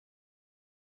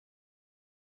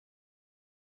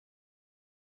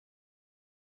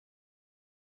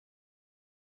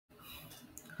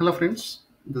Hello friends,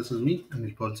 this is me,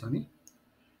 Anil Polsani.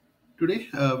 Today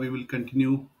we will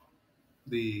continue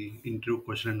the interview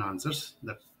question and answers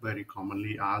that very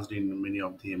commonly asked in many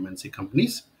of the MNC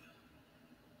companies.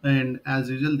 And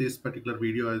as usual, this particular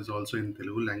video is also in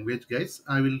Telugu language, guys.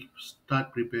 I will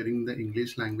start preparing the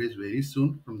English language very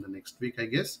soon from the next week, I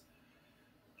guess.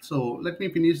 So let me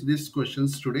finish these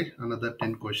questions today, another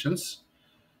 10 questions.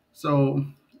 So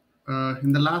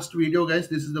in the last video, guys,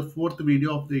 this is the fourth video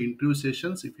of the interview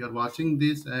sessions. If you're watching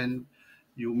this and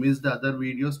you missed the other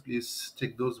videos, please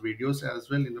check those videos as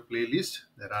well in the playlist.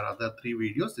 There are other three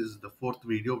videos. This is the fourth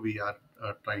video we are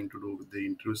trying to do with the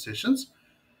interview sessions.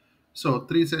 So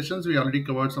three sessions, we already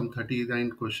covered some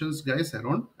 39 questions, guys,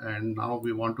 around. And now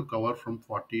we want to cover from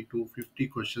 40 to 50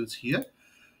 questions here.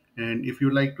 And if you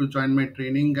like to join my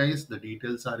training, guys, the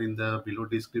details are in the below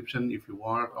description. If you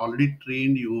are already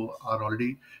trained, you are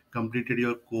already completed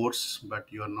your course, but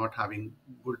you are not having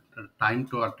good time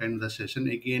to attend the session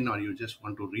again, or you just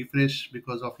want to refresh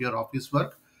because of your office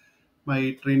work, my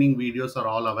training videos are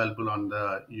all available on the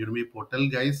Udemy portal,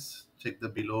 guys. Check the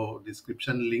below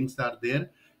description, links are there.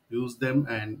 Use them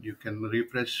and you can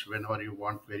refresh whenever you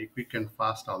want, very quick and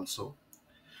fast also.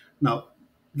 Now,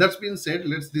 that's been said,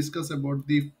 let's discuss about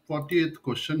the 40th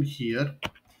question here.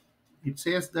 It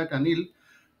says that, Anil,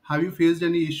 have you faced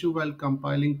any issue while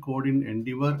compiling code in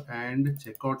Endeavor and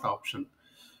checkout option?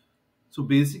 So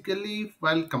basically,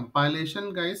 while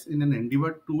compilation, guys, in an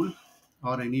Endeavor tool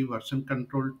or any version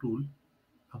control tool,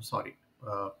 I'm sorry,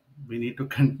 we need to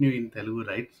continue in Telugu,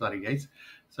 right? Sorry, guys.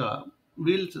 So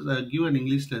we'll give an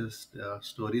English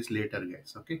stories later,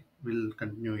 guys. Okay, we'll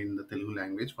continue in the Telugu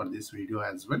language for this video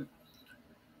as well.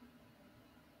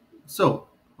 So,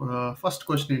 first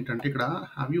question ఏంటంటే ఇక్కడ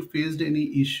have you faced any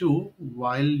issue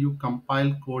while you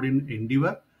compile code in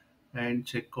Endeavor and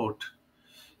checkout?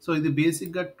 So ఇది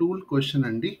బేసిక్గా tool question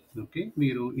అండి. Okay,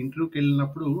 మీరు ఇంటర్వ్యూకి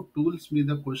వెళ్ళినప్పుడు tools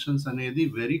మీద questions అనేది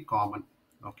వెరీ కామన్.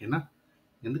 ఓకేనా,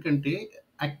 ఎందుకంటే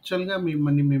యాక్చువల్గా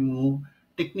మేము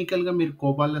టెక్నికల్గా మీరు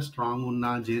కోబాల్లో స్ట్రాంగ్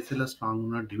ఉన్నా, జేసీలో స్ట్రాంగ్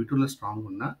ఉన్నా, డివిటూలో స్ట్రాంగ్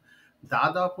ఉన్నా,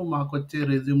 దాదాపు మాకు వచ్చే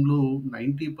రెజ్యూమ్లు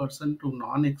 90%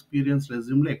 నాన్ ఎక్స్పీరియన్స్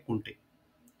రెజ్యూమ్లు ఎక్కువ ఉంటాయి.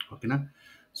 ఓకేనా,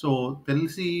 సో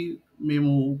తెలిసి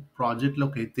మేము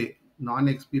ప్రాజెక్ట్లోకి అయితే నాన్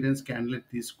ఎక్స్పీరియన్స్ క్యాండిడేట్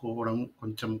తీసుకోవడం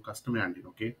కొంచెం కష్టమే అండి.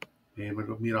 ఓకే,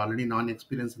 మీరు ఆల్రెడీ నాన్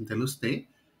ఎక్స్పీరియన్స్ అని తెలిస్తే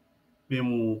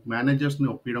మేము మేనేజర్స్ని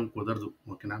ఒప్పించడం కుదరదు.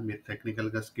 ఓకేనా, మీరు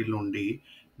టెక్నికల్గా స్కిల్ ఉండి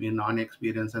మీరు నాన్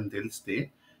ఎక్స్పీరియన్స్ అని తెలిస్తే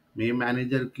మేము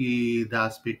మేనేజర్కి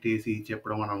దాచిపెట్టేసి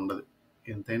చెప్పడం అని ఉండదు.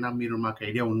 ఎంతైనా మీరు మాకు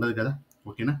ఐడియా ఉండదు కదా.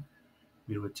 ఓకేనా,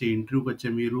 మీరు వచ్చే ఇంటర్వ్యూకి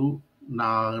వచ్చే మీరు నా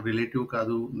రిలేటివ్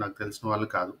కాదు, నాకు తెలిసిన వాళ్ళు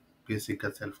కాదు. బేసిక్గా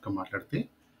సెల్ఫ్గా మాట్లాడితే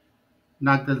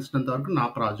నాకు తెలిసినంత వరకు నా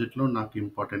ప్రాజెక్ట్లో నాకు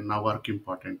ఇంపార్టెంట్, నా వర్క్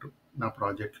ఇంపార్టెంట్, నా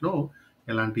ప్రాజెక్ట్లో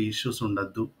ఎలాంటి ఇష్యూస్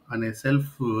ఉండద్దు అనే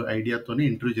సెల్ఫ్ ఐడియాతోనే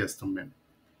ఇంటర్వ్యూ చేస్తాం మేము.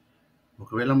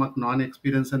 ఒకవేళ మాకు నాన్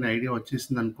ఎక్స్పీరియన్స్ అనే ఐడియా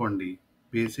వచ్చేసింది అనుకోండి,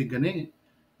 బేసిక్గానే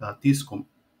తీసుకోం.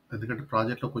 ఎందుకంటే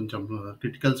ప్రాజెక్ట్లో కొంచెం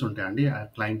క్రిటికల్స్ ఉంటాయండి.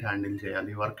 క్లయింట్ హ్యాండిల్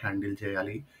చేయాలి, వర్క్ హ్యాండిల్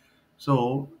చేయాలి. సో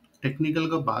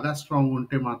టెక్నికల్గా బాగా స్ట్రాంగ్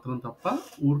ఉంటే మాత్రం తప్ప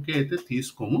ఊరికే అయితే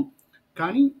తీసుకోము.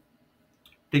 కానీ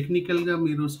టెక్నికల్గా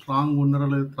మీరు స్ట్రాంగ్ ఉన్నారో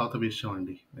లేదో తర్వాత విషయం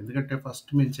అండి. ఎందుకంటే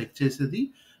ఫస్ట్ మేము చెక్ చేసేది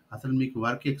అసలు మీకు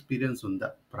వర్క్ ఎక్స్పీరియన్స్ ఉందా,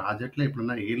 ప్రాజెక్ట్లో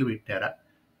ఎప్పుడన్నా ఏళ్ళు పెట్టారా,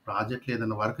 ప్రాజెక్ట్లో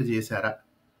ఏదైనా వర్క్ చేశారా.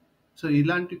 సో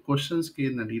ఇలాంటి క్వశ్చన్స్కి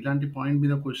ఏంటంటే, ఇలాంటి పాయింట్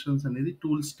మీద క్వశ్చన్స్ అనేది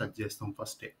టూల్స్ టచ్ చేస్తాం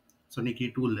ఫస్టే. సో నీకు ఈ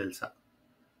టూల్ తెలుసా,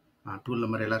 ఆ టూల్లో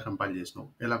మరి ఎలా కంపైల్ చేసినావు,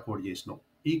 ఎలా కోడ్ చేసినావు,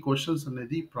 ఈ క్వశ్చన్స్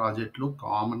అనేది ప్రాజెక్ట్లో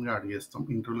కామన్గా అడిగేస్తాం,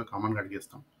 ఇంటర్వ్యూలో కామన్గా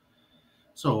అడిగేస్తాం.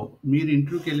 సో మీరు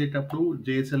ఇంటర్వ్యూకి వెళ్ళేటప్పుడు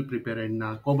జేఎస్ఎల్ ప్రిపేర్ అయినా,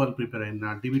 కోబల్ ప్రిపేర్ అయినా,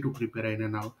 డివి2 ప్రిపేర్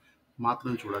అయినా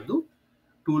మాత్రం చూడద్దు.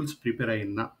 టూల్స్ ప్రిపేర్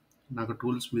అయినా, నాకు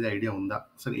టూల్స్ మీద ఐడియా ఉందా,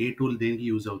 అసలు ఏ టూల్ దేనికి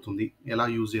యూజ్ అవుతుంది, ఎలా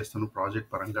యూజ్ చేస్తాను ప్రాజెక్ట్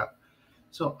పరంగా.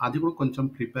 సో అది కూడా కొంచెం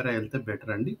ప్రిపేర్ అయ్యి వెళ్తే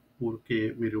బెటర్ అండి. ఊరికే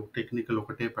మీరు టెక్నికల్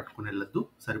ఒకటే పట్టుకుని వెళ్ళొద్దు,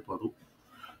 సరిపోదు.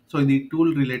 సో ఇది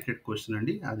టూల్ రిలేటెడ్ క్వశ్చన్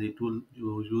అండి. అది టూల్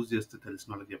యూజ్ చేస్తే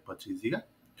తెలిసిన వాళ్ళకి చెప్పచ్చు ఈజీగా.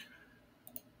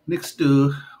 Next,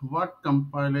 what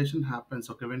compilation happens?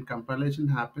 Okay, when compilation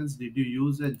happens, did you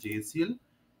use a JCL?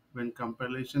 When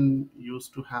compilation used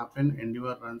to happen,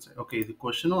 Endeavor runs. Okay, ఇది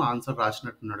question answer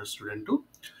రాసినట్టున్నాడు student.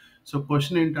 So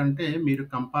question ఏంటంటే, మీరు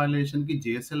కంపైలేషన్కి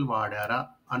జేఎస్ఎల్ వాడారా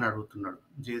అని అడుగుతున్నాడు.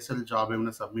 జేఎస్ఎల్ జాబ్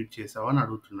ఏమైనా సబ్మిట్ చేసావా అని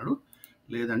అడుగుతున్నాడు.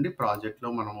 లేదండి,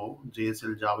 ప్రాజెక్ట్లో మనము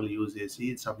జేఎస్ఎల్ జాబ్లు యూజ్ చేసి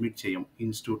సబ్మిట్ చేయం.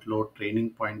 ఇన్స్టిట్యూట్లో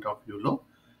ట్రైనింగ్ పాయింట్ ఆఫ్ వ్యూలో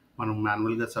మనం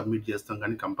మాన్యువల్గా సబ్మిట్ చేస్తాం,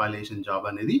 కానీ కంపైలేషన్ జాబ్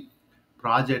అనేది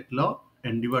ప్రాజెక్ట్లో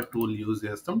ఎండివర్ టూల్ యూజ్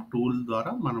చేస్తాం. టూల్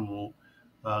ద్వారా మనము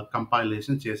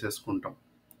కంపైలేషన్ చేసేసుకుంటాం.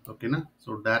 ఓకేనా, సో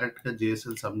డైరెక్ట్గా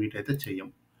జేఎస్ఎల్ సబ్మిట్ అయితే చెయ్యం.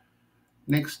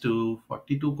 నెక్స్ట్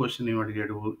 42 క్వశ్చన్ ఏం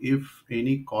అడిగాడు, if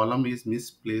any column is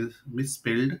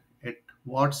మిస్స్పెల్డ్ at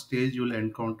what stage you will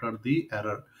encounter the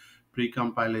error. Pre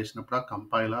compilation అప్పుడు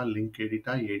కంపైలా, link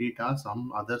ఎడిటా, some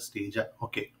other స్టేజా?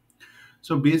 Okay.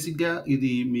 So బేసిక్గా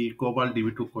ఇది మీ కోబాల్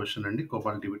DB2 క్వశ్చన్ అండి.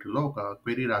 కోబాల్ DB2లో ఒక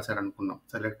క్వెరీ రాశారనుకుందాం.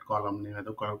 సెలెక్ట్ కాలమ్ని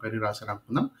ఏదో ఒక క్వెరీ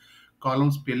రాశారనుకుందాం.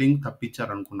 Column spelling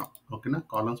తప్పించారనుకున్నాం. ఓకేనా?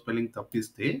 కాలమ్ స్పెల్లింగ్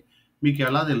తప్పిస్తే మీకు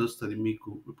ఎలా తెలుస్తుంది? మీకు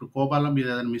ఇప్పుడు కోబాల్లో మీరు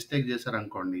ఏదైనా మిస్టేక్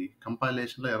చేశారనుకోండి,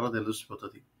 కంపైలేషన్లో ఎర్రర్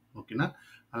తెలిసిపోతుంది. ఓకేనా?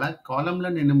 అలా కాలంలో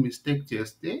నేను మిస్టేక్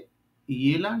చేస్తే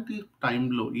ఎలాంటి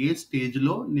టైంలో, ఏ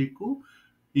స్టేజ్లో నీకు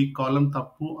ఈ కాలం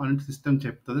తప్పు అని సిస్టమ్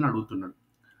చెప్తుంది అని అడుగుతున్నాడు.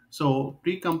 సో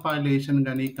ప్రీ కంపైలేషన్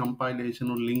కానీ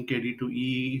కంపైలేషన్, లింక్ ఎడిట్ ఈ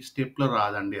స్టెప్లో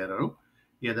రాదండి ఎర్రర్.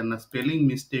 ఏదన్నా స్పెల్లింగ్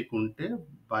మిస్టేక్ ఉంటే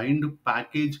బైండ్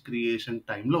ప్యాకేజ్ క్రియేషన్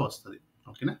టైంలో వస్తుంది.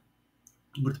 ఓకేనా?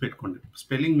 గుర్తుపెట్టుకోండి.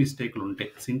 స్పెల్లింగ్ మిస్టేక్లు ఉంటాయి.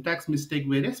 సింటాక్స్ మిస్టేక్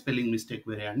వేరే, స్పెల్లింగ్ మిస్టేక్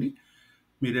వేరే అండి.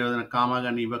 మీరు ఏదైనా కామా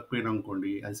కానీ ఇవ్వకపోయినా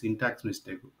అనుకోండి, అది సింటాక్స్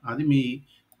మిస్టేక్, అది మీ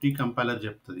ప్రీ కంపైలర్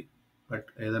చెప్తుంది. బట్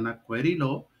ఏదైనా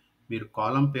క్వెరీలో మీరు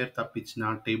కాలం పేరు తప్పించినా,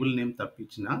 టేబుల్ నేమ్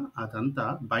తప్పించినా అదంతా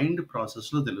బైండ్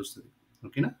ప్రాసెస్లో తెలుస్తుంది.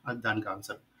 ఓకేనా? అది దానికి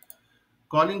answer.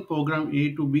 Calling programme A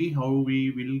to B, how we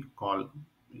will call?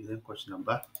 ఇదే క్వశ్చన్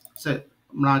అబ్బా. సరే,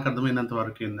 నాకు అర్థమైనంత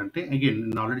వరకు ఏంటంటే, అగైన్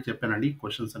నేను ఆల్రెడీ చెప్పానండి,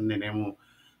 క్వశ్చన్స్ అని నేనేమో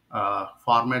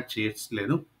ఫార్మాట్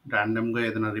చేయట్లేదు. ర్యాండమ్గా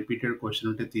ఏదైనా రిపీటెడ్ క్వశ్చన్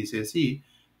ఉంటే తీసేసి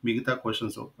మిగతా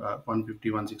క్వశ్చన్స్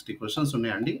 150-160 క్వశ్చన్స్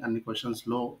ఉన్నాయండి. అన్ని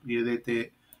క్వశ్చన్స్లో ఏదైతే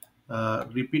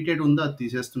రిపీటెడ్ ఉందో అది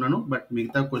తీసేస్తున్నాను, బట్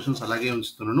మిగతా క్వశ్చన్స్ అలాగే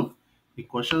ఉంచుతున్నాను. ఈ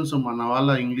క్వశ్చన్స్ మన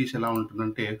వాళ్ళ ఇంగ్లీష్ ఎలా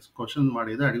ఉంటుందంటే, క్వశ్చన్ వాడు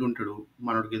ఏదో అడిగి ఉంటాడు,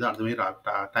 మనోడికి ఏదో అర్థమై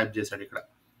టైప్ చేశాడు ఇక్కడ.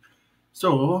 So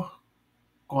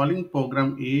calling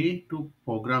programme A to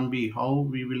programme B, how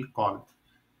we will call?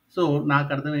 So నాకు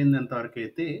అర్థమైందంత వరకు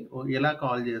అయితే ఎలా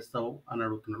కాల్ చేస్తావు అని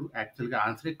అడుగుతున్నాడు. యాక్చువల్గా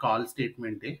ఆన్సరే కాల్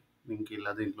స్టేట్మెంటే. ఇంక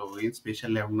ఇలా దీంట్లో ఏం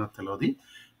స్పెషల్ ఏమన్నా తెలియదు.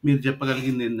 మీరు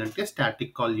చెప్పగలిగింది ఏంటంటే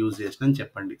స్టాటిక్ కాల్ యూజ్ చేసినని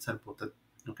చెప్పండి, సరిపోతుంది.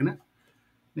 ఓకేనా?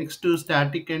 Next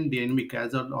static and dynamic,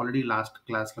 as already last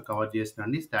క్లాస్లో cover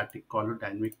చేసినండి. Static call,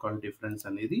 dynamic call difference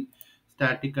అనేది,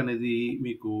 స్టాటిక్ అనేది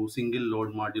మీకు సింగిల్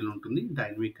లోడ్ మాడ్యూల్ ఉంటుంది,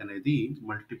 డైనమిక్ అనేది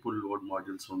మల్టిపుల్ లోడ్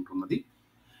మాడ్యూల్స్ ఉంటున్నది.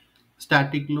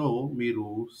 స్టాటిక్లో మీరు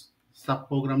సబ్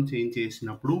ప్రోగ్రామ్ చేంజ్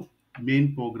చేసినప్పుడు మెయిన్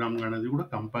ప్రోగ్రామ్ అనేది కూడా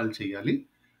కంపైల్ చేయాలి.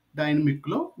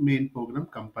 డైనమిక్లో మెయిన్ ప్రోగ్రామ్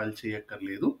కంపైల్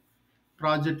చేయక్కర్లేదు.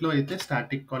 ప్రాజెక్ట్లో అయితే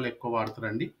స్టాటిక్ కాల్ ఎక్కువ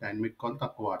వాడతారండి, డైనమిక్ కాల్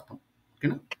తక్కువ వాడతాం.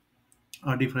 ఓకేనా?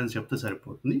 ఆ డిఫరెన్స్ చెప్తే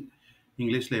సరిపోతుంది.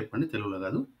 ఇంగ్లీష్లో చెప్పండి, తెలుగులో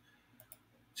కాదు.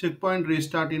 Check point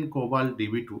restart in కోబాల్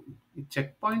DB2. ఈ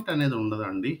చెక్ పాయింట్ అనేది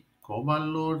ఉండదండి.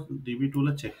 కోబాల్లో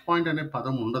DB2లో చెక్ పాయింట్ అనే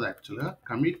పదం ఉండదు. యాక్చువల్గా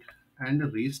కమిట్ అండ్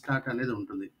రీస్టార్ట్ అనేది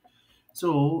ఉంటుంది. సో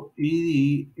ఇది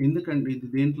ఎందుకంటే ఇది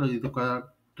దేంట్లో ఇది ఒక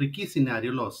ట్రికీ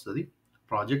సినారియోలో వస్తుంది.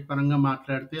 ప్రాజెక్ట్ పరంగా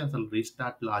మాట్లాడితే అసలు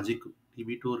restart logic,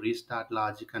 DB2 restart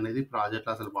logic అనేది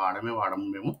ప్రాజెక్ట్లో అసలు వాడము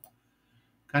మేము,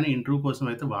 కానీ ఇంటర్వ్యూ కోసం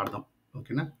అయితే వాడదాం.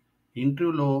 ఓకేనా?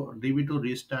 ఇంటర్వ్యూలో DB2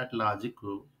 రీస్టార్ట్ లాజిక్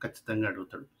ఖచ్చితంగా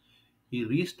అడుగుతాడు. ఈ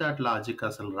రీస్టార్ట్ లాజిక్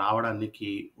అసలు రావడానికి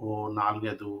ఓ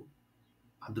 4-5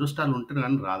 అదృష్టాలు ఉంటే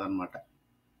కానీ రాదనమాట.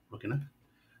 ఓకేనా?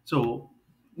 సో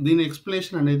దీని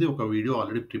ఎక్స్ప్లెనేషన్ అనేది ఒక వీడియో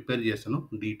ఆల్రెడీ ప్రిపేర్ చేశాను,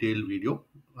 డీటెయిల్ వీడియో.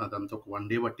 అదంతా ఒక 1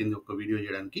 డే పట్టింది ఒక వీడియో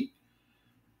చేయడానికి.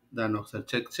 దాన్ని ఒకసారి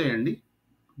చెక్ చేయండి.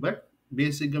 బట్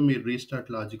బేసిక్గా మీరు రీస్టార్ట్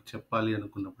లాజిక్ చెప్పాలి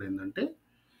అనుకున్నప్పుడు ఏంటంటే,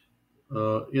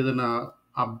 ఏదైనా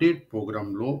అప్డేట్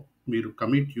ప్రోగ్రాంలో మీరు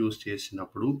కమిట్ యూజ్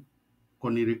చేసినప్పుడు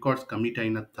కొన్ని రికార్డ్స్ కమిట్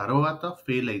అయిన తర్వాత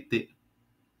ఫెయిల్ అయితే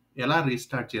ఎలా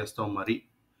రీస్టార్ట్ చేస్తాం? మరి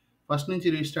ఫస్ట్ నుంచి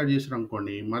రీస్టార్ట్ చేసారు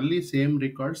అనుకోండి, మళ్ళీ same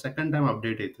record second time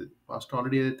update అవుతుంది. ఫస్ట్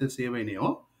ఆల్రెడీ ఏదైతే సేవ్ అయినాయో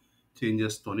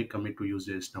చేంజెస్తోని కమిట్ యూజ్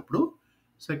చేసినప్పుడు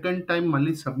సెకండ్ టైం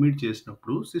మళ్ళీ సబ్మిట్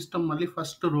చేసినప్పుడు సిస్టమ్ మళ్ళీ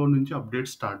ఫస్ట్ రో నుంచి అప్డేట్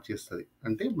స్టార్ట్ చేస్తుంది.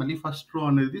 అంటే మళ్ళీ ఫస్ట్ రో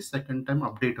అనేది సెకండ్ టైం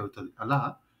అప్డేట్ అవుతుంది. అలా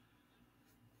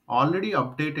ఆల్రెడీ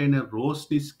అప్డేట్ అయిన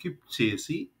రోస్ని స్కిప్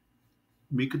చేసి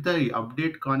మిగతా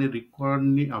అప్డేట్ కాని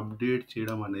రికార్డ్ని అప్డేట్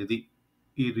చేయడం అనేది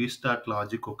ఈ రీస్టార్ట్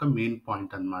లాజిక్ ఒక మెయిన్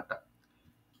పాయింట్ అన్నమాట.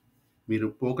 మీరు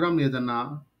ప్రోగ్రామ్ ఏదన్నా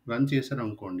రన్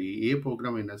చేశారనుకోండి, ఏ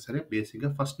ప్రోగ్రామ్ అయినా సరే బేసిక్గా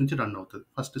ఫస్ట్ నుంచి రన్ అవుతుంది,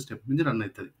 ఫస్ట్ స్టెప్ నుంచి రన్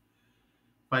అవుతుంది.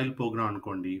 ఫైల్ ప్రోగ్రామ్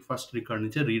అనుకోండి, ఫస్ట్ రికార్డ్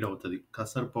నుంచే రీడ్ అవుతుంది.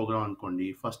 కసర్ ప్రోగ్రామ్ అనుకోండి,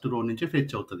 ఫస్ట్ రో నుంచే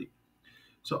ఫెచ్ అవుతుంది.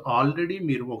 సో ఆల్రెడీ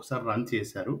మీరు ఒకసారి రన్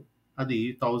చేశారు, అది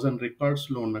 1000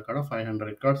 రికార్డ్స్లో ఉన్న కాడ 500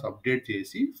 రికార్డ్స్ అప్డేట్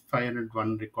చేసి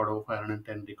 501 రికార్డో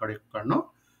 510 రికార్డ్ ఎక్కడనో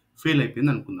ఫెయిల్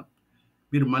అయిపోయింది అనుకుందాం.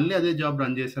 మీరు మళ్ళీ అదే జాబ్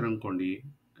రన్ చేశారనుకోండి,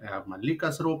 మళ్ళీ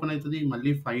కసర్ ఓపెన్ అవుతుంది,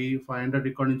 మళ్ళీ 500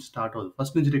 రికార్డ్ నుంచి స్టార్ట్ అవుతుంది,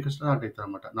 ఫస్ట్ నుంచి రికార్డ్ స్టార్ట్ అవుతుంది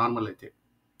అనమాట. నార్మల్ అయితే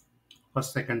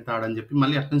ఫస్ట్ సెకండ్ థర్డ్ అని చెప్పి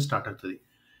మళ్ళీ అక్కడి నుంచి స్టార్ట్ అవుతుంది.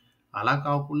 అలా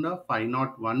కాకుండా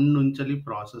 501 నుంచి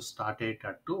ప్రాసెస్ స్టార్ట్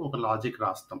అయ్యేటట్టు ఒక లాజిక్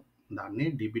రాస్తాం. దాన్ని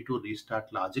DB2 రీస్టార్ట్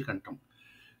లాజిక్ అంటాం.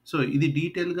 సో ఇది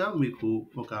డీటెయిల్గా మీకు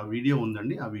ఒక వీడియో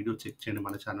ఉందండి, ఆ వీడియో చెక్ చేయండి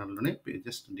మన ఛానల్లోనే.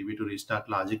 జస్ట్ DB2 రీస్టార్ట్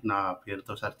లాజిక్ నా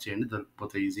పేరుతో సెర్చ్ చేయండి,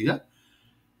 దొరికిపోతాయి ఈజీగా.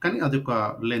 కానీ అది ఒక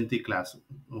లెంతీ క్లాస్.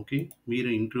 ఓకే, మీరు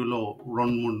ఇంటర్వ్యూలో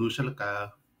 2-3 నిమిషాలు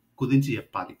కుదించి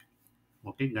చెప్పాలి.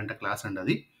 ఓకే, గంట క్లాస్ అండి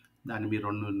అది. దాన్ని మీరు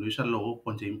 2 నిమిషాల్లో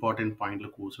కొంచెం ఇంపార్టెంట్ పాయింట్లు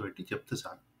కూర్చోబెట్టి చెప్తే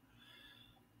చాలు.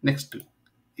 Next,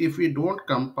 if you don't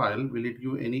compile will it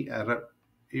give any error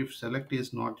if select is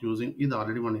not using. ఇది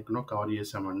ఆల్రెడీ మనం ఎక్కడో కవర్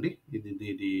చేసామండి.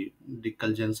 ఇది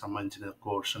డిక్కల్జన్ సంబంధించిన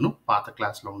కోర్సును పాత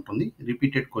క్లాస్లో ఉంటుంది.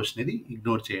 రిపీటెడ్ క్వశ్చన్ ఇది,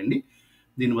 ఇగ్నోర్ చేయండి.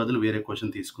 దీని బదులు వేరే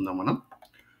క్వశ్చన్ తీసుకుందాం మనం.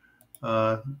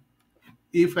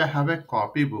 If I have a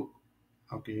copy book,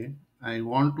 okay, I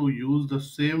want to use the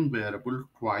same variable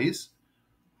twice.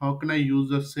 How can I use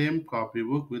the same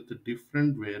copybook with a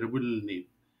different variable name?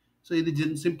 So ఇది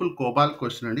simple కోబాల్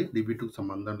question అండి, డిబిట్కి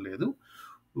సంబంధం లేదు.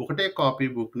 ఒకటే copy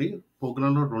బుక్ని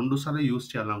ప్రోగ్రాంలో 2 సార్లు use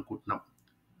చేయాలనుకుంటున్నాం.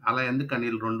 అలా ఎందుకని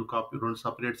రెండు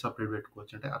సపరేట్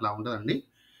పెట్టుకోవచ్చు అంటే అలా ఉండదండి.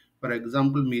 For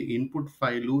example me input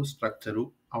file structure,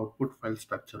 output file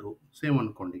structure same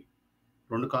అనుకోండి.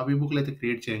 2 కాపీ బుక్లు అయితే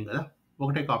క్రియేట్ చేయం కదా,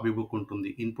 ఒకటే కాపీ బుక్ ఉంటుంది.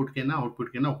 ఇన్పుట్కైనా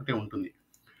అవుట్పుట్కైనా ఒకటే ఉంటుంది.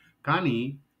 కానీ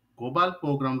కోబాల్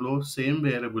ప్రోగ్రాంలో సేమ్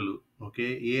వేరియబుల్, ఓకే,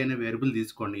 ఏ అనే వేరియబుల్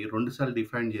తీసుకోండి, 2 సార్లు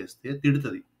డిఫైన్ చేస్తే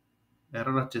తిడుతుంది,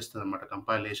 ఎర్రర్ వచ్చేస్తుంది అనమాట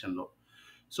కంపైలేషన్లో.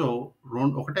 సో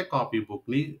ఒకటే కాపీ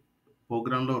బుక్ని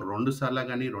ప్రోగ్రాంలో 2 సార్లు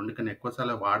కానీ 2 కన్నా ఎక్కువ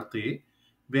సార్లు వాడితే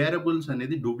వేరియబుల్స్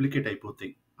అనేది డూప్లికేట్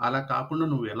అయిపోతాయి. అలా కాకుండా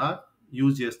నువ్వు ఎలా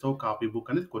యూజ్ చేస్తావు కాపీ బుక్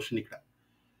అనేది క్వశ్చన్ ఇక్కడ.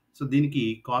 సో దీనికి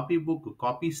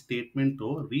కాపీ స్టేట్మెంట్తో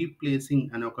రీప్లేసింగ్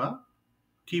అనే ఒక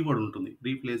కీవర్డ్ ఉంటుంది.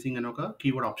 రీప్లేసింగ్ అనే ఒక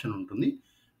కీవర్డ్ ఆప్షన్ ఉంటుంది.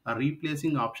 ఆ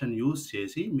రీప్లేసింగ్ ఆప్షన్ యూజ్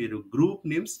చేసి మీరు గ్రూప్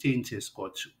నేమ్స్ చేంజ్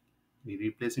చేసుకోవచ్చు. ఈ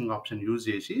రీప్లేసింగ్ ఆప్షన్ యూజ్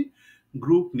చేసి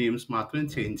గ్రూప్ నేమ్స్ మాత్రమే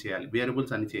చేంజ్ చేయాలి,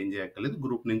 వేరియబుల్స్ అని చేంజ్ చేయక్కర్లేదు.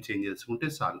 గ్రూప్ నేమ్ చేంజ్ చేసుకుంటే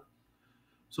చాలు.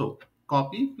 So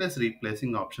copy plus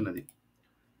replacing option అది.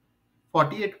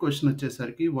 48 క్వశ్చన్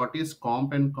వచ్చేసరికి what is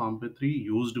కాంప్ and కాంప్3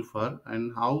 used for and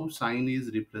how sign is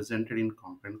represented in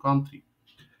కాంప్ and కాంప్3.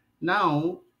 నా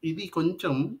ఇది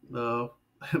కొంచెం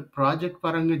ప్రాజెక్ట్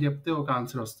పరంగా చెప్తే ఒక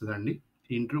ఆన్సర్ వస్తుందండి,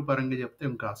 ఇంటర్వ్యూ పరంగా చెప్తే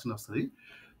ఒక ఆన్సర్ వస్తుంది.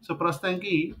 సో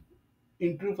ప్రస్తుతానికి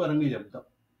ఇంటర్వ్యూ పరంగా చెప్తాం.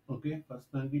 ఓకే,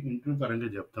 ప్రస్తుతానికి ఇంటర్వ్యూ పరంగా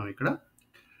చెప్తాం. ఇక్కడ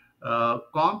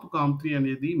కాంప్3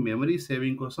 అనేది మెమరీ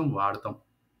సేవింగ్ కోసం వాడతాం.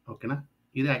 ఓకేనా,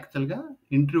 ఇది యాక్చువల్గా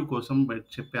ఇంటర్వ్యూ కోసం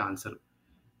చెప్పే ఆన్సర్.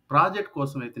 ప్రాజెక్ట్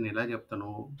కోసం అయితే నేను ఎలా చెప్తాను,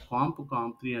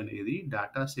 కాంప్3 అనేది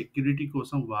డేటా సెక్యూరిటీ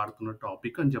కోసం వాడుతున్న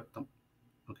టాపిక్ అని చెప్తాం.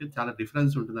 ఓకే, చాలా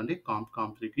డిఫరెన్స్ ఉంటుందండి.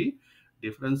 కాంప్3కి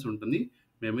డిఫరెన్స్ ఉంటుంది.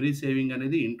 మెమరీ సేవింగ్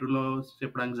అనేది ఇంటర్వ్యూలో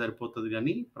చెప్పడానికి సరిపోతుంది,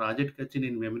 కానీ ప్రాజెక్ట్కి వచ్చి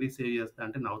నేను మెమరీ సేవ్ చేస్తా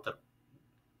అంటే నవ్వుతారు.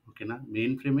 ఓకేనా,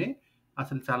 మెయిన్ ఫ్రేమే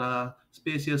అసలు చాలా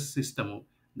స్పేషియస్ సిస్టము,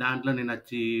 దాంట్లో నేను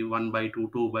వచ్చి 1/2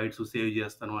 2 బైట్స్ సేవ్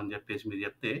చేస్తాను అని చెప్పేసి మీరు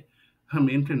చెప్తే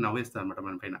మెయిన్ ఫ్రేమ్ నవ్వేస్తాను అనమాట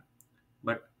మన పైన.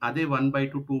 బట్ అదే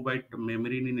 1/2 2 బైట్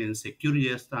మెమరీని నేను సెక్యూర్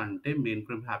చేస్తా అంటే మెయిన్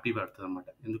ఫ్రేమ్ హ్యాపీ పడుతుంది అనమాట.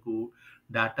 ఎందుకు,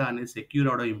 డేటా అనేది సెక్యూర్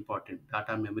అవడం ఇంపార్టెంట్.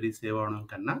 డేటా మెమరీ సేవ్ అవడం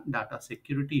కన్నా డేటా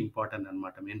సెక్యూరిటీ ఇంపార్టెంట్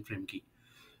అనమాట మెయిన్ ఫ్రేమ్కి.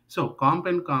 సో కాంప్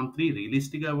అండ్ కాంప్3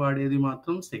 రియలిస్టిక్గా వాడేది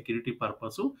మాత్రం సెక్యూరిటీ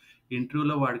పర్పస్.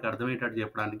 ఇంటర్వ్యూలో వాడికి అర్థమయ్యేటట్టు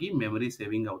చెప్పడానికి మెమరీ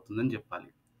సేవింగ్ అవుతుందని చెప్పాలి.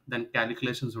 దానికి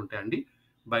క్యాలిక్యులేషన్స్ ఉంటాయండి.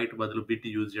 బైట్ బదులు బిట్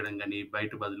యూజ్ చేయడం కానీ,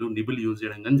 బైట్ బదులు నిబుల్ యూజ్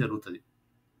చేయడం కానీ జరుగుతుంది.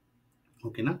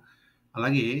 ఓకేనా,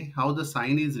 అలాగే how the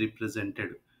sign is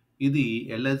represented, ఇది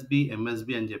ఎల్ఎస్బి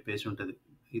ఎంఎస్బి అని చెప్పేసి ఉంటుంది.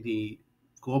 ఇది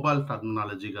కోబాల్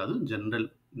టర్మినాలజీ కాదు, general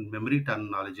memory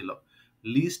టర్మినాలజీలో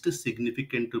least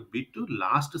significant bit,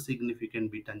 last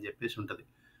significant bit అని చెప్పేసి ఉంటుంది.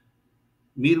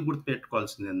 మీరు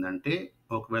గుర్తుపెట్టుకోవాల్సింది ఏంటంటే,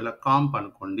 ఒకవేళ కాంప్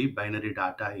అనుకోండి బైనరీ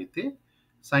డేటా అయితే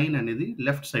సైన్ అనేది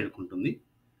లెఫ్ట్ సైడ్కి ఉంటుంది.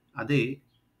 అదే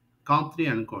కాంప్3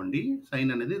 అనుకోండి సైన్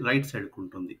అనేది రైట్ సైడ్కి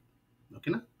ఉంటుంది.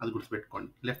 ఓకేనా, అది గుర్తుపెట్టుకోండి.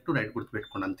 లెఫ్ట్ టు రైట్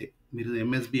గుర్తుపెట్టుకోండి అంతే. మీరు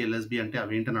ఎంఎస్బి ఎల్ఎస్బి అంటే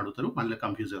అవి ఏంటని అడుగుతారు, మళ్ళీ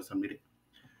కన్ఫ్యూజ్ చేస్తారు మీరే.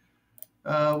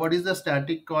 What is the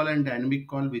static call and dynamic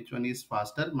call, which one is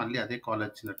faster? మళ్ళీ అదే కాల్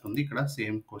వచ్చినట్టుంది, ఇక్కడ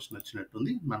సేమ్ క్వశ్చన్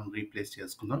వచ్చినట్టుంది. మనం రీప్లేస్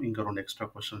చేసుకుందాం. ఇంకా 2 ఎక్స్ట్రా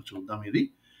క్వశ్చన్స్ చూద్దాం. ఇది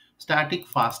స్టాటిక్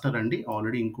ఫాస్టర్ అండి,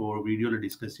 ఆల్రెడీ ఇంకో వీడియోలో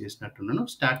డిస్కస్ చేసినట్టున్నాను.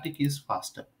 Static is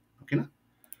faster. ఓకేనా,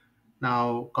 నా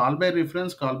call by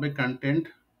reference, call by content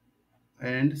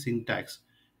and syntax,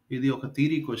 ఇది ఒక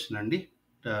థియరీ క్వశ్చన్ అండి.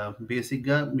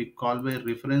 బేసిక్గా మీకు కాల్ బై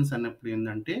రిఫరెన్స్ అన్నప్పుడు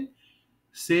ఏంటంటే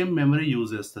సేమ్ మెమరీ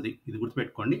యూజ్ చేస్తుంది, ఇది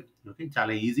గుర్తుపెట్టుకోండి. ఓకే,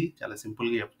 చాలా ఈజీ, చాలా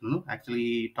సింపుల్గా చెప్తున్నాను. యాక్చువల్లీ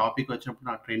ఈ టాపిక్ వచ్చినప్పుడు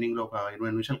నా ట్రైనింగ్లో ఒక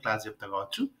 20 నిమిషాలు క్లాస్ చెప్తా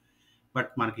కావచ్చు,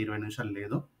 బట్ మనకి 20 నిమిషాలు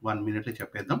లేదు, 1 మినిట్లో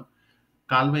చెప్పేద్దాం.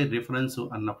 కాల్ బై రిఫరెన్స్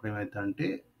అన్నప్పుడు ఏమవుతుందంటే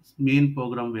main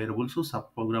programme variables, sub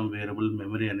programme variable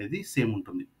memory అనేది సేమ్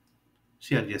ఉంటుంది,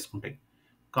 షేర్ చేసుకుంటాయి.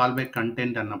 కాల్ బై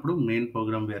కంటెంట్ అన్నప్పుడు main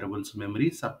programme variables memory,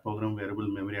 sub programme variable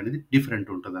memory అనేది డిఫరెంట్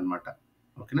ఉంటుంది అనమాట.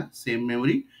 ఓకేనా, same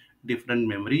memory different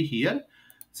memory here.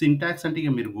 Syntax అంటే ఇక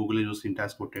మీరు గూగుల్లో చూసి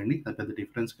సింటాక్స్ కొట్టండి, అది పెద్ద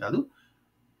డిఫరెన్స్ కాదు.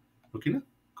 ఓకేనా,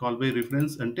 కాల్ బై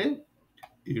రిఫరెన్స్ అంటే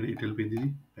ఇక్కడ ఇటు వెళ్ళిపోయింది ఇది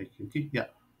పైకి. Yeah,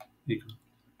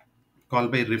 call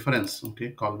by reference. Okay,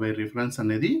 call by reference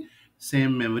అనేది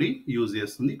సేమ్ మెమరీ యూజ్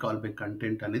చేస్తుంది, కాల్ బై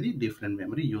కంటెంట్ అనేది డిఫరెంట్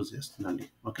మెమరీ యూజ్ చేస్తుందండి.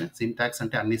 ఓకే, సింటాక్స్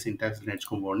అంటే అన్ని సింటాక్స్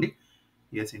నేర్చుకోబోండి,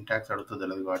 ఏ సింటాక్స్ అడుగుతుందో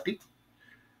తెలియదు కాబట్టి.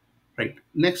 రైట్.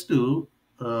 నెక్స్ట్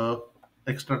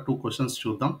ఎక్స్ట్రా 2 క్వెషన్స్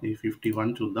చూద్దాం. ఈ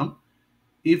 51 చూద్దాం.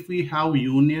 If we have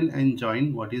union and join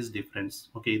what is difference?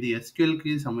 Okay, ఇది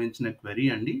ఎస్క్యూఎల్కి సంబంధించిన క్వెరీ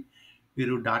అండి.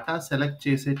 మీరు డేటా సెలెక్ట్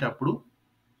చేసేటప్పుడు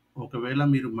ఒకవేళ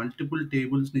మీరు మల్టిపుల్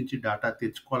టేబుల్స్ నుంచి డేటా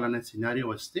తెచ్చుకోవాలనే సినారియో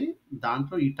వస్తే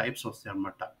దాంట్లో ఈ టైప్స్ వస్తాయి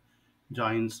అన్నమాట.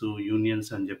 జాయిన్స్,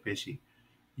 యూనియన్స్ అని చెప్పేసి.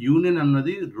 యూనియన్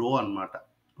అన్నది రో అన్నమాట.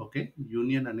 ఓకే,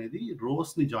 యూనియన్ అనేది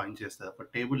రోస్ని జాయిన్ చేస్తుంది. ఒక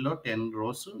టేబుల్లో 10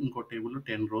 రోస్, ఇంకో టేబుల్లో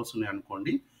 10 రోస్ ఉన్నాయి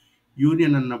అనుకోండి.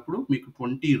 యూనియన్ అన్నప్పుడు మీకు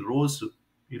 20 రోస్,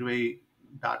 20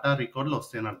 డేటా రికార్డులు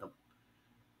వస్తాయని అర్థం.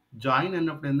 జాయిన్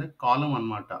అన్నప్పుడు ఏంటంటే కాలం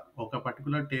అన్నమాట. ఒక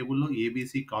పర్టికులర్ టేబుల్లో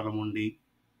ఏబిసి కాలం ఉండి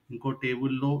ఇంకో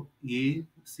టేబుల్లో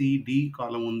ఏసిడి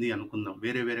కాలం ఉంది అనుకుందాం.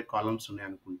 వేరే వేరే కాలమ్స్ ఉన్నాయి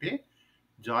అనుకుంటే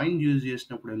జాయిన్ యూజ్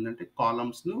చేసినప్పుడు ఏంటంటే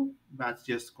కాలమ్స్ను మ్యాచ్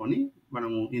చేసుకొని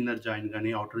మనము ఇన్నర్ జాయిన్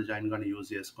కానీ అవుటర్ జాయిన్ కానీ యూజ్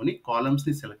చేసుకొని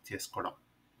కాలమ్స్ని సెలెక్ట్ చేసుకోవడం.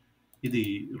 ఇది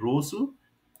రోసు,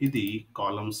 ఇది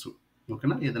కాలమ్స్.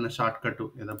 ఓకేనా, ఏదైనా షార్ట్ కట్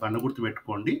ఏదైనా బండ గుర్తు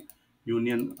పెట్టుకోండి.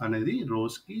 యూనియన్ అనేది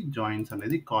రోస్కి, జాయిన్స్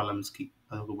అనేది కాలమ్స్కి.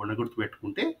 అదొక బండ గుర్తు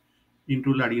పెట్టుకుంటే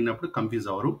ఇంటర్వ్యూలో అడిగినప్పుడు కన్ఫ్యూజ్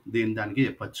అవ్వరు, దేని దానికి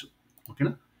చెప్పచ్చు.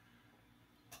 ఓకేనా.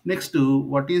 Next,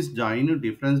 what is join,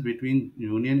 difference between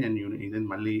union and union. ఇది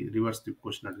మళ్ళీ రివర్స్ టిప్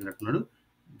క్వశ్చన్ అడిగినట్టున్నాడు.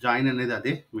 జాయిన్ అనేది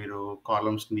అదే, మీరు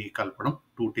కాలమ్స్ని కలపడం,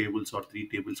 2 టేబుల్స్ ఆర్ 3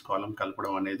 టేబుల్స్ కాలమ్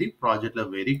కలపడం అనేది ప్రాజెక్ట్లో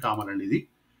వెరీ కామన్ అండి ఇది.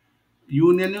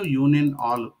 యూనియన్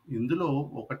ఆల్, ఇందులో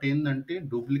ఒకటి ఏంటంటే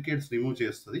డూప్లికేట్స్ రిమూవ్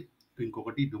చేస్తుంది,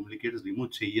 ఇంకొకటి డూప్లికేట్స్ రిమూవ్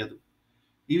చెయ్యదు.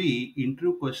 ఇవి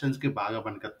ఇంటర్వ్యూ క్వశ్చన్స్కి బాగా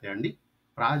పనికొస్తాయండి.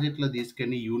 ప్రాజెక్ట్లో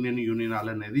తీసుకెళ్ళి యూనియన్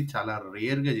ఆల్ అనేది చాలా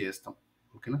రేర్గా చేస్తాం.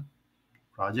 ఓకేనా,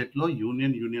 ప్రాజెక్ట్లో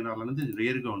యూనియన్ ఆల్ అనేది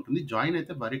రేర్గా ఉంటుంది. జాయిన్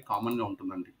అయితే వెరీ కామన్గా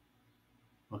ఉంటుందండి.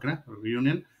 ఓకేనా,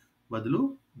 యూనియన్ బదులు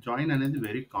జాయిన్ అనేది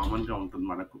వెరీ కామన్గా ఉంటుంది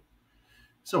మనకు.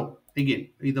 సో అగైన్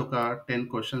ఇది ఒక 10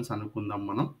 క్వశ్చన్స్ అనుకుందాం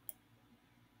మనం.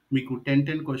 మీకు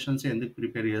 10 క్వశ్చన్స్ ఎందుకు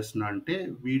ప్రిపేర్ చేస్తున్నా అంటే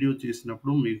వీడియో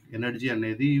చేసినప్పుడు మీకు ఎనర్జీ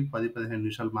అనేది 10-15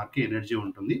 నిమిషాల మార్కే ఎనర్జీ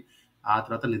ఉంటుంది. ఆ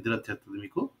తర్వాత నిద్ర వచ్చేస్తుంది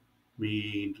మీకు. మీ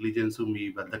ఇంటెలిజెన్స్, మీ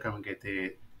బద్ధకంకి అయితే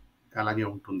అలాగే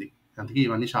ఉంటుంది. అందుకే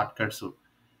ఇవన్నీ షార్ట్ కట్స్.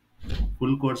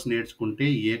 ఫుల్ కోర్స్ నేర్చుకుంటే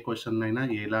ఏ క్వశ్చన్ అయినా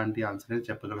ఎలాంటి ఆన్సర్ అయినా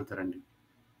చెప్పగలుగుతారండి.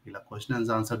 ఇలా క్వశ్చన్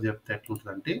అండ్ ఆన్సర్ చెప్తే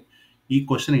ఎట్లుంటుందంటే ఈ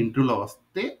క్వశ్చన్ ఇంటర్వ్యూలో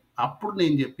వస్తే అప్పుడు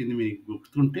నేను చెప్పింది మీకు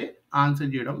గుర్తుంటే ఆన్సర్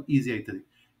చేయడం ఈజీ అవుతుంది.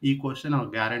 ఈ క్వశ్చన్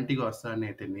గ్యారంటీగా వస్తుందని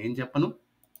అయితే నేను చెప్పను,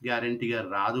 గ్యారంటీగా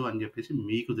రాదు అని చెప్పేసి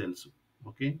మీకు తెలుసు.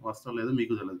 ఓకే, వస్తా లేదో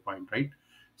మీకు తెలియదు, పాయింట్ రైట్.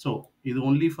 సో ఇది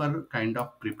only for kind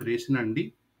of preparation అండి.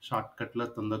 షార్ట్ కట్లో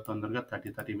తొందరగా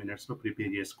 30 మినిట్స్లో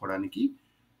ప్రిపేర్ చేసుకోవడానికి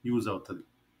యూజ్ అవుతుంది.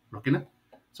 ఓకేనా.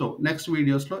 సో నెక్స్ట్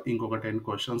వీడియోస్లో ఇంకొక 10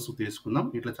 క్వశ్చన్స్ తీసుకుందాం.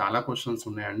 ఇట్లా చాలా క్వశ్చన్స్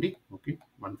ఉన్నాయండి. ఓకే,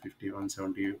 150,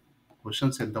 170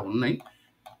 క్వశ్చన్స్ ఎంత ఉన్నాయి.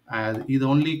 ఇది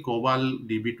ఓన్లీ కోబాల్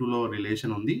DB2లో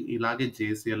రిలేషన్ ఉంది. ఇలాగే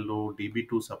JCLలో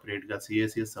DB2 సపరేట్గా,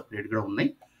 CICS సపరేట్గా ఉన్నాయి.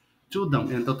 చూద్దాం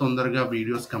ఎంత తొందరగా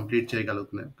వీడియోస్ కంప్లీట్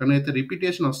చేయగలుగుతున్నాయి. కానీ అయితే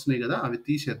రిపీటేషన్ వస్తున్నాయి కదా, అవి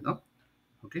తీసేద్దాం.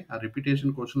 ఓకే, ఆ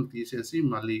రిపీటేషన్ క్వశ్చన్ తీసేసి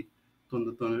మళ్ళీ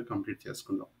తొందరగా కంప్లీట్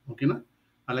చేసుకుందాం. ఓకేనా.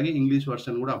 అలాగే ఇంగ్లీష్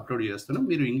వర్షన్ కూడా అప్లోడ్ చేస్తున్నాం.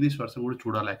 మీరు ఇంగ్లీష్ వర్షన్ కూడా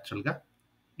చూడాలి. యాక్చువల్గా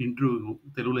ఇంటర్వ్యూ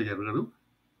తెలుగులో జరగదు,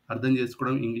 అర్థం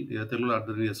చేసుకోవడం తెలుగులో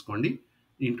అర్థం చేసుకోండి.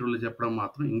 ఇంటర్వ్యూలో చెప్పడం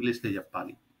మాత్రం ఇంగ్లీష్లో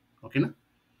చెప్పాలి. ఓకేనా.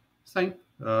 Fine,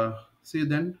 see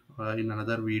then in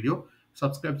another video.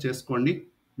 Subscribe చేసుకోండి.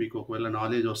 మీకు ఒకవేళ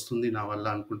నాలెడ్జ్ వస్తుంది నా వల్ల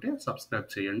అనుకుంటే సబ్స్క్రైబ్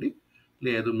చేయండి.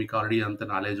 లేదు మీకు ఆల్రెడీ అంత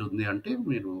నాలెడ్జ్ ఉంది అంటే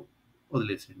మీరు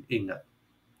వదిలేసేయండి, ఏం కాదు.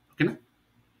 ఓకేనా.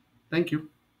 Thank you.